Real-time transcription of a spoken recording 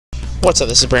What's up,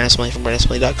 this is Brandon Smitley from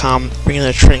BrandonSmitley.com, bringing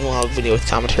a training log video with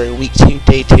commentary week 2,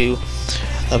 day 2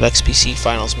 of XPC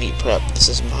finals meet prep. This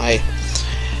is my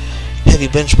heavy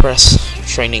bench press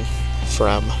training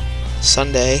from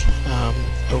Sunday. A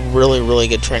really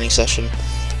good training session.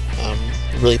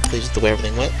 Really pleased with the way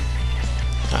everything went.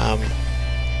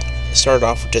 Started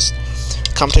off with just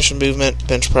competition movement,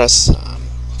 bench press,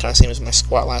 kind of same as my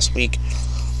squat last week.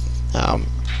 I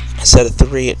set a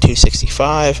 3 at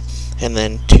 265. And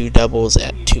then 2 doubles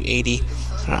at 280.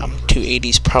 280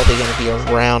 is probably going to be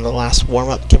around the last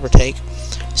warm-up, give or take.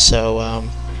 So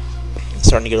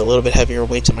starting to get a little bit heavier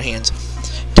weights in my hands.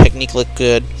 Technique looked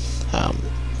good.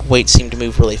 Weights seemed to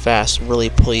move really fast.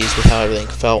 Really pleased with how everything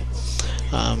felt.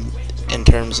 In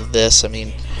terms of this, I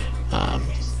mean,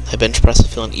 my bench press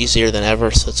is feeling easier than ever,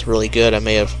 so it's really good. I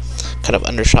may have kind of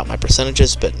undershot my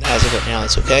percentages, but as of right now,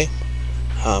 that's okay.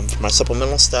 For my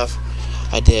supplemental stuff,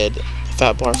 I did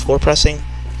fat bar floor pressing.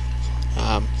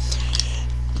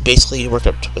 Basically, you work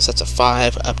up to sets of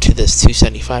 5 up to this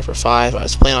 275 for 5. I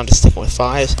was planning on just sticking with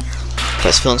 5s, but I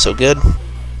was feeling so good,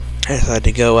 I decided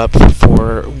to go up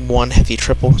for 1 heavy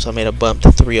triple, so I made a bump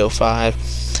to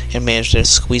 305 and managed to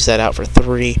squeeze that out for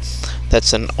 3.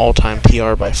 That's an all-time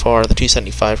PR by far. The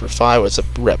 275 for 5 was a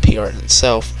rep PR in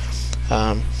itself.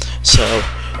 So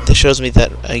this shows me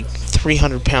that a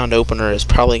 300-pound opener is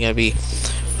probably going to be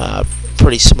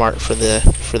pretty smart for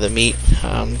the meet,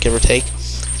 give or take.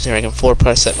 So I can floor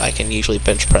press it, I can usually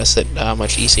bench press it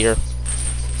much easier.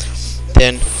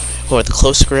 Then go with the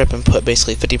close grip and put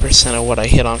basically 50% of what I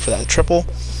hit on for that triple,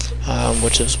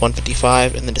 which was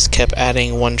 155, and then just kept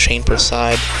adding 1 chain per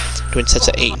side, doing sets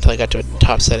of 8 until I got to a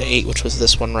top set of 8, which was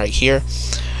this one right here.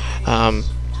 And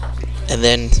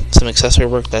then some accessory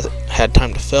work that had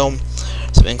time to film,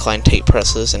 some incline tape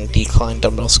presses and decline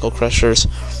dumbbell skull crushers,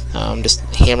 just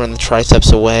hammering the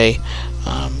triceps away.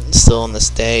 Still on this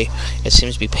day, it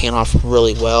seems to be paying off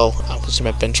really well, because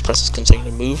my bench press is continuing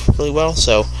to move really well.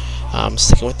 So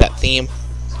sticking with that theme,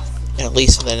 and at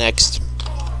least for the next,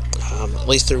 at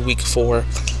least through week 4,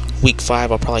 week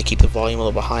 5, I'll probably keep the volume a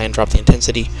little bit high and drop the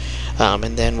intensity,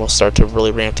 and then we'll start to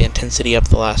really ramp the intensity up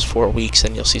the last 4 weeks,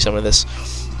 and you'll see some of this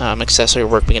accessory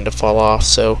work begin to fall off.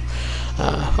 So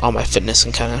all my fitness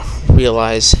can kind of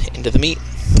realize into the meet.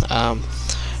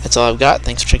 That's all I've got.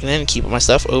 Thanks for checking in, and keep my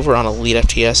stuff over on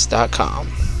Elitefts.com.